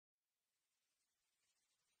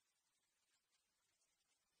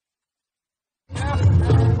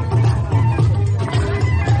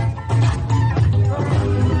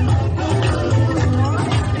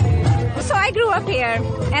dear.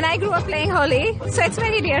 And I grew up playing Holi, so it's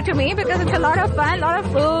very dear to me because it's a lot of fun, a lot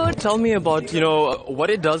of food. Tell me about, what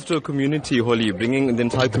it does to a community, Holi, bringing the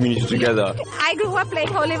entire community together. I grew up playing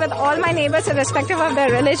Holi with all my neighbors irrespective of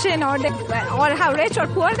their religion or how rich or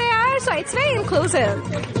poor they are, so it's very inclusive.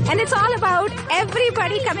 And it's all about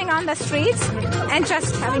everybody coming on the streets and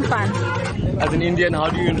just having fun. As an Indian, how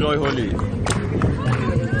do you enjoy Holi?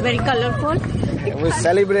 Very colorful. We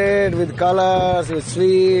celebrate with colors, with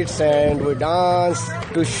sweets, and we dance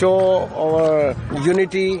to show our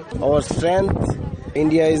unity, our strength.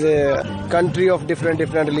 India is a country of different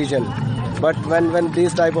religion. But when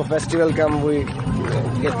these type of festival come, we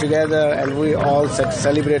get together and we all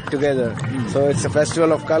celebrate together. So it's a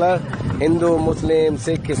festival of color. Hindu, Muslim,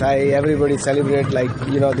 Sikh, Isai, everybody celebrate like,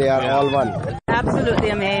 they are all one. Absolutely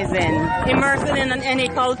amazing. Immersing in any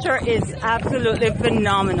culture is absolutely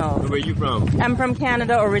phenomenal. Where are you from? I'm from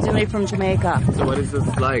Canada, originally from Jamaica. So what is this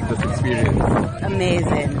like, this experience?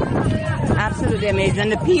 Amazing. Absolutely amazing.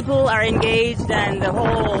 The people are engaged and the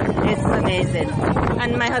whole is amazing.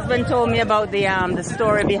 And my husband told me about the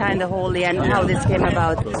story behind the Holi and how this came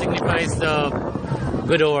about. It signifies the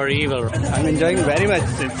good or evil. I'm enjoying very much.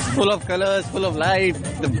 It's full of colors, full of light.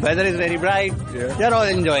 The weather is very bright. Yeah. They're all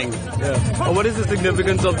enjoying. Yeah. What is the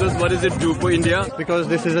significance of this? What does it do for India? Because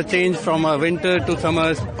this is a change from winter to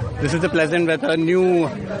summers. This is the pleasant weather, new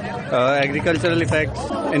agricultural effects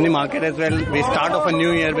in the market as well. We start off a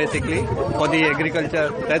new year basically for the agriculture.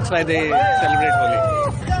 That's why they celebrate Holi.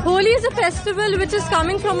 Holi is a festival which is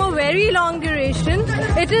coming from a very long duration.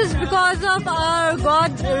 It is because of our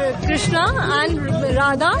god Krishna and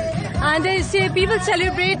Radha. And they say people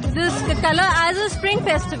celebrate this color as a spring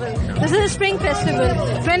festival. This is a spring festival.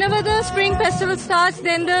 Whenever the spring festival starts,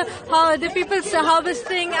 then the people's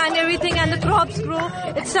harvesting and everything and the crops grow.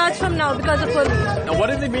 It starts from now because of Holi. Now, what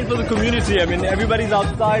does it mean for the community? I mean, everybody's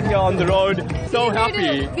outside here on the road, so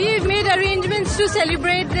happy. We've made arrangements to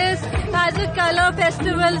celebrate this as a color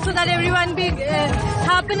festival so that everyone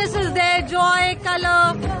happiness is there, joy,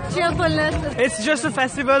 color, cheerfulness. It's just a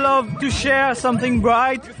festival to share something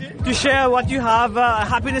bright, to share what you have,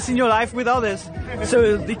 happiness in your life with others.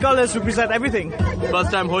 So the colors represent everything.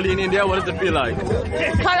 First time Holi in India, what does it feel like?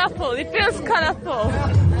 Colorful. It feels colorful.